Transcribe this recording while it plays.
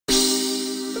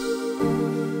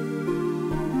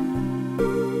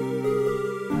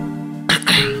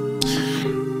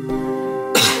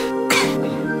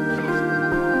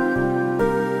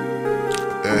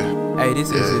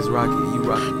It's Rocky, you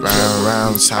Rocky.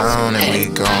 Round town and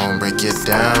we gon' break it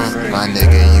down. My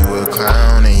nigga, you a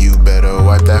clown and you better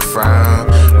wipe that frown.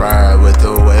 Ride with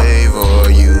the wave or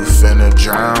you finna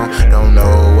drown. Don't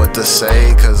know what to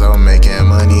say cause I'm making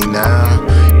money now.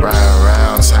 Ride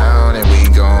around town and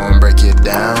we gon' break it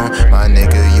down. My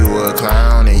nigga, you a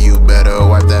clown and you better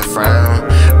wipe that frown.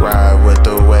 Ride with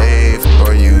the wave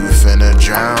or you finna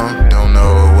drown. Don't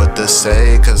know what to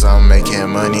say cause I'm making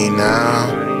money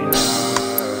now.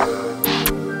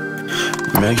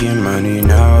 Making money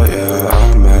now, yeah,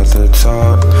 I'm at the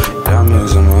top.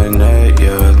 Diamonds on my neck,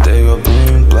 yeah, they go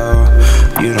bling blow.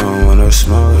 You don't wanna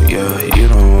smoke, yeah, you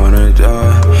don't wanna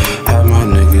die. Have my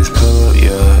niggas pull up,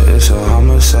 yeah, it's a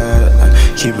homicide.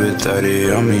 Keep it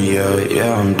 30 on me,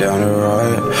 yeah, I'm down to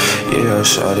ride. Yeah,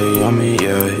 shawty on me,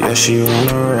 yeah, she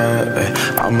wanna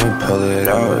ride. I'ma pull it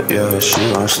out, yeah, she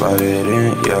gon' slide it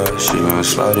in, yeah, she gon'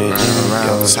 slide it in.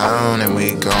 Around town and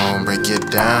we gon' break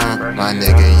it down. My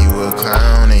nigga, you a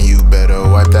clown and you better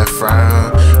wipe that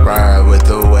frown. Ride with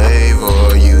the wave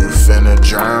or you finna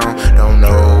drown. Don't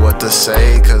know what to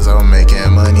say cause I'm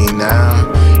making money now.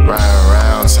 Ride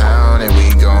around town and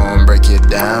we gon' break it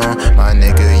down. My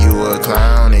nigga, you a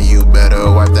clown and you better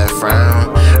wipe that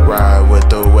frown. Ride with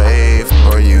the wave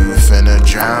or you finna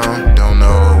drown. Don't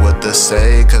know what to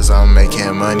say cause I'm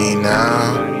making money now.